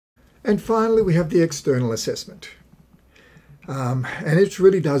And finally, we have the external assessment. And it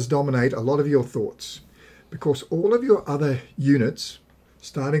really does dominate a lot of your thoughts, because all of your other units,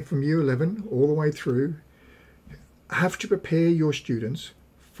 starting from year 11 all the way through, have to prepare your students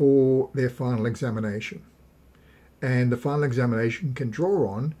for their final examination. And the final examination can draw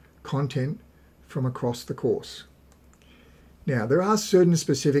on content from across the course. Now, there are certain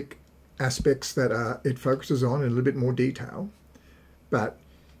specific aspects that it focuses on in a little bit more detail, but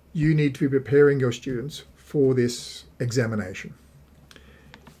you need to be preparing your students for this examination.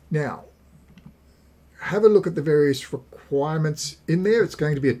 Now, have a look at the various requirements in there. It's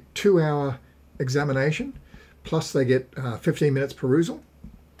going to be a 2-hour examination, plus they get 15 minutes perusal.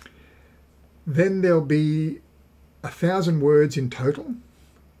 Then there'll be 1,000 words in total,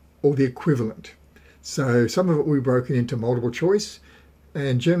 or the equivalent. So some of it will be broken into multiple choice,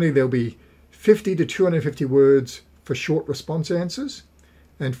 and generally there'll be 50 to 250 words for short response answers,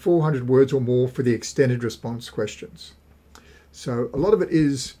 and 400 words or more for the extended response questions. So a lot of it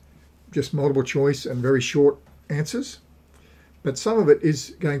is just multiple choice and very short answers, but some of it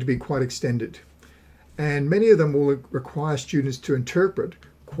is going to be quite extended. And many of them will require students to interpret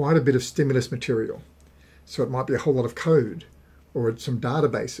quite a bit of stimulus material. So it might be a whole lot of code or some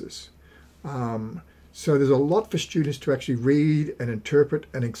databases. So there's a lot for students to actually read and interpret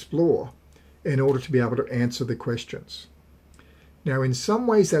and explore in order to be able to answer the questions. Now, in some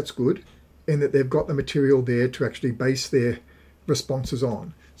ways that's good, in that they've got the material there to actually base their responses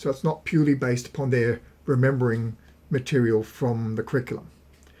on. So it's not purely based upon their remembering material from the curriculum.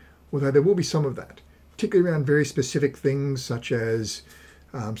 Although there will be some of that, particularly around very specific things such as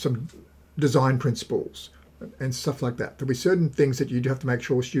some design principles and stuff like that. There'll be certain things that you have to make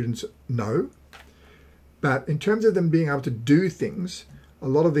sure students know. But in terms of them being able to do things, a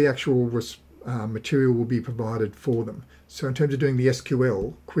lot of the actual material will be provided for them. So in terms of doing the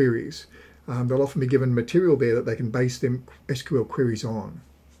SQL queries, they'll often be given material there that they can base them SQL queries on.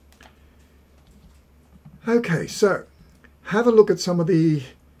 Okay, so have a look at some of the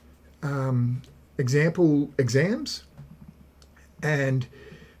example exams and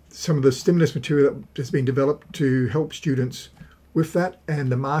some of the stimulus material that has been developed to help students with that, and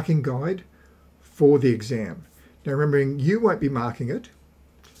the marking guide for the exam. Now, remembering you won't be marking it,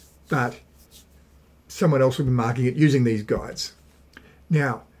 but someone else will be marking it using these guides.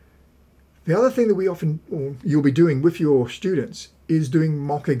 Now, the other thing that you'll be doing with your students is doing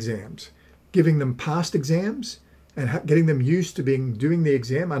mock exams, giving them past exams and getting them used to doing the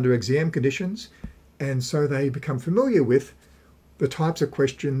exam under exam conditions, and so they become familiar with the types of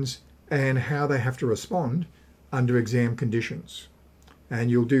questions and how they have to respond under exam conditions. And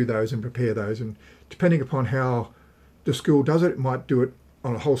you'll do those and prepare those, and depending upon how the school does it, it might do it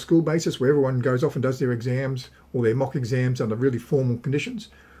on a whole school basis where everyone goes off and does their exams or their mock exams under really formal conditions,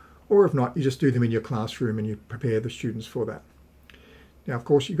 or if not, you just do them in your classroom and you prepare the students for that. Now, of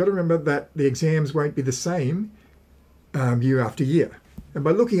course, you've got to remember that the exams won't be the same year after year. And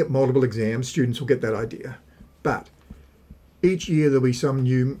by looking at multiple exams, students will get that idea. But each year there'll be some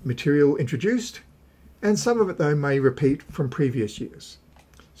new material introduced, and some of it, though, may repeat from previous years.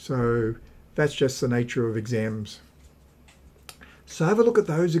 So that's just the nature of exams. So have a look at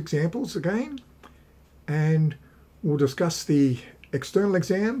those examples again, and we'll discuss the external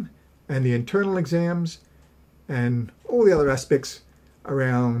exam and the internal exams and all the other aspects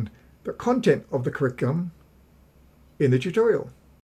around the content of the curriculum in the tutorial.